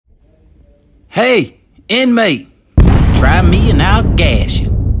Hey, inmate, try me and I'll gas you.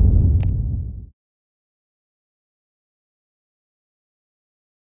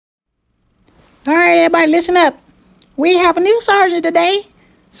 All right, everybody, listen up. We have a new sergeant today,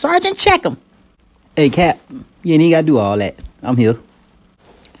 Sergeant Checkem. Hey, Cap, you ain't gotta do all that. I'm here.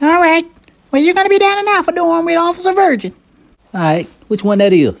 All right. Well, you're going to be down and out for doing with Officer Virgin. All right, which one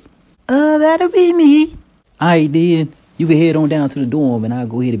that is? That'll be me. All right, then. You can head on down to the dorm, and I'll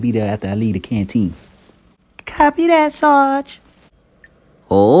go ahead and be there after I leave the canteen. Copy that, Sarge.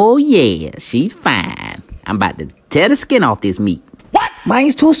 Oh, yeah, she's fine. I'm about to tear the skin off this meat. What?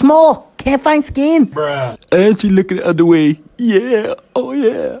 Mine's too small. Can't find skin. Bruh. And she looking the other way. Yeah, oh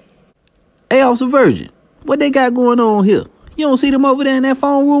yeah. Hey, Officer Virgin, what they got going on here? You don't see them over there in that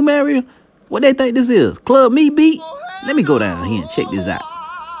phone room area? What they think this is? Club Meat Beat? Let me go down here and check this out.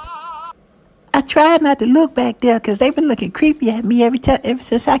 I tried not to look back there because they've been looking creepy at me ever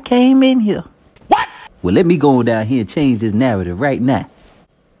since I came in here. What? Well, let me go down here and change this narrative right now.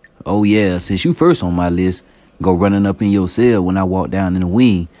 Oh, yeah, since you first on my list, go running up in your cell when I walk down in the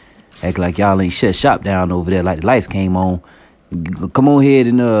wing. Act like y'all ain't shut shop down over there like the lights came on. Come on ahead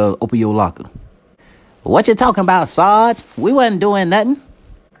and open your locker. What you talking about, Sarge? We wasn't doing nothing.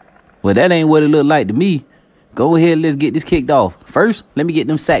 Well, that ain't what it looked like to me. Go ahead, let's get this kicked off. First, let me get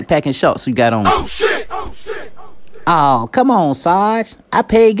them sack packing shorts you got on. Oh shit! Oh shit! Oh, come on, Sarge. I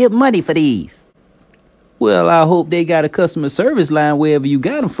paid good money for these. Well, I hope they got a customer service line wherever you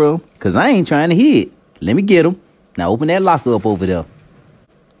got them from, because I ain't trying to hear it. Let me get them. Now open that locker up over there.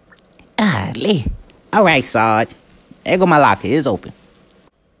 All right, Sarge. There go my locker. It's open.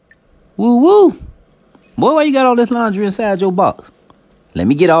 Woo-woo. Boy, why you got all this laundry inside your box? Let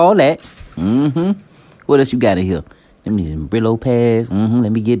me get all that. What else you got in here? Let me some Brillo pads.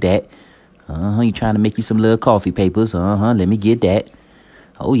 Let me get that. You trying to make you some little coffee papers. Let me get that.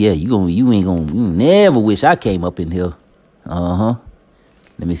 Oh yeah, you never wish I came up in here. Let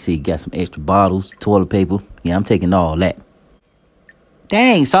me see, got some extra bottles, toilet paper. Yeah, I'm taking all that.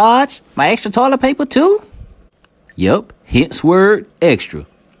 Dang, Sarge. My extra toilet paper too? Yup, hence word extra.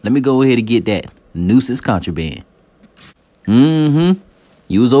 Let me go ahead and get that. Nuisance contraband.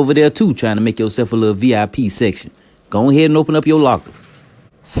 You was over there too, trying to make yourself a little VIP section. Go ahead and open up your locker.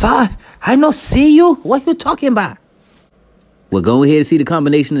 Sarge, I no see you. What you talking about? Well, go ahead and see the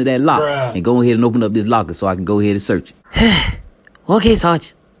combination of that lock. Bruh. And go ahead and open up this locker so I can go ahead and search it. Okay,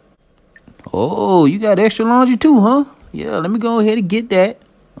 Sarge. Oh, you got extra laundry too, huh? Yeah, let me go ahead and get that.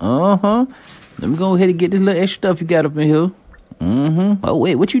 Let me go ahead and get this little extra stuff you got up in here. Oh,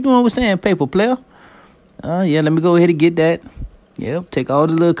 wait, what you doing with sandpaper, player? Yeah, let me go ahead and get that. Yep, take all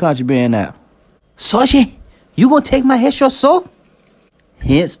the little contraband out. Sarge, you gonna take my extra soap?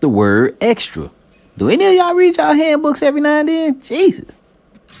 Hence the word extra. Do any of y'all read y'all handbooks every now and then? Jesus.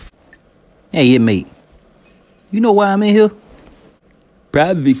 Hey, inmate. You know why I'm in here?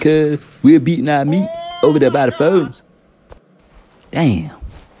 Probably because we're beating our meat over there by the phones. Damn.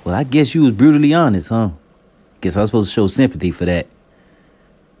 Well, I guess you was brutally honest, huh? Guess I was supposed to show sympathy for that.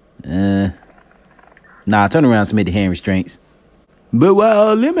 Nah, turn around and submit the hand restraints. But why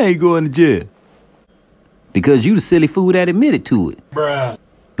all them ain't going to jail? Because you the silly fool that admitted to it. Bruh.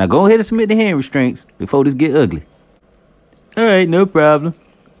 Now go ahead and submit the hand restraints before this get ugly. All right, no problem.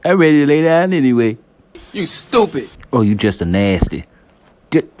 I'm ready to lay down anyway. You stupid. Oh, you just a nasty.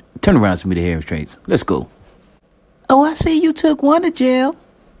 Just turn around and submit the hand restraints. Let's go. Oh, I see you took one to jail.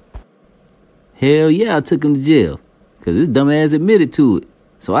 Hell yeah, I took him to jail. Because this dumbass admitted to it.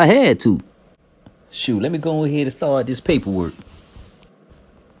 So I had to. Shoot, let me go ahead and start this paperwork.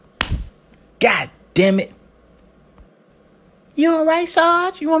 God damn it. You all right,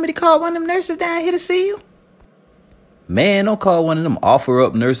 Sarge? You want me to call one of them nurses down here to see you? Man, don't call one of them offer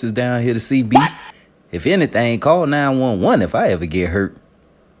up nurses down here to see B. What? If anything, call 911 if I ever get hurt.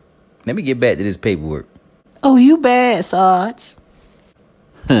 Let me get back to this paperwork. Oh, you bad, Sarge.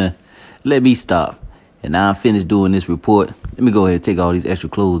 Let me stop. And now I'm finished doing this report. Let me go ahead and take all these extra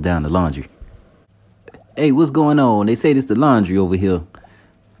clothes down the laundry. Hey, what's going on? They say this the laundry over here.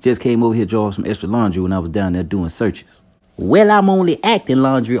 Just came over here to draw some extra laundry when I was down there doing searches. Well, I'm only acting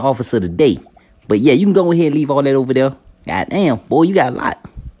laundry officer today. But yeah, you can go ahead and leave all that over there. God damn, boy, you got a lot.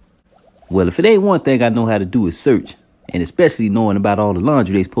 Well, if it ain't one thing I know how to do is search. And especially knowing about all the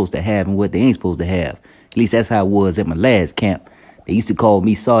laundry they supposed to have and what they ain't supposed to have. At least that's how it was at my last camp. They used to call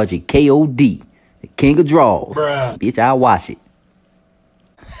me Sergeant K.O.D., the king of draws. Bruh. Bitch, I'll wash it.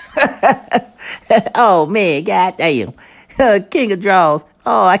 Oh, man, god damn. King of draws.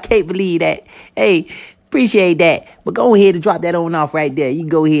 Oh, I can't believe that. Hey, appreciate that. But go ahead and drop that on off right there. You can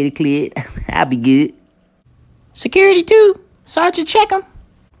go ahead and clear it. I'll be good. Security 2, Sergeant Checkem.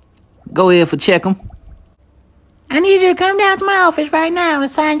 Go ahead for Checkem. I need you to come down to my office right now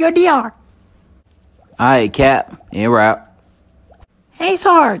and sign your DR. All right, Cap. En route. Hey,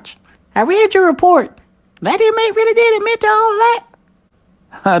 Sarge, I read your report. That inmate really did admit to all of that?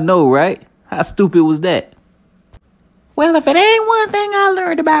 I know, right? How stupid was that? Well, if it ain't one thing I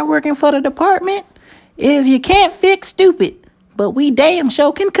learned about working for the department, is you can't fix stupid, but we damn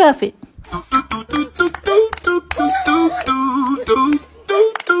sure can cuff it.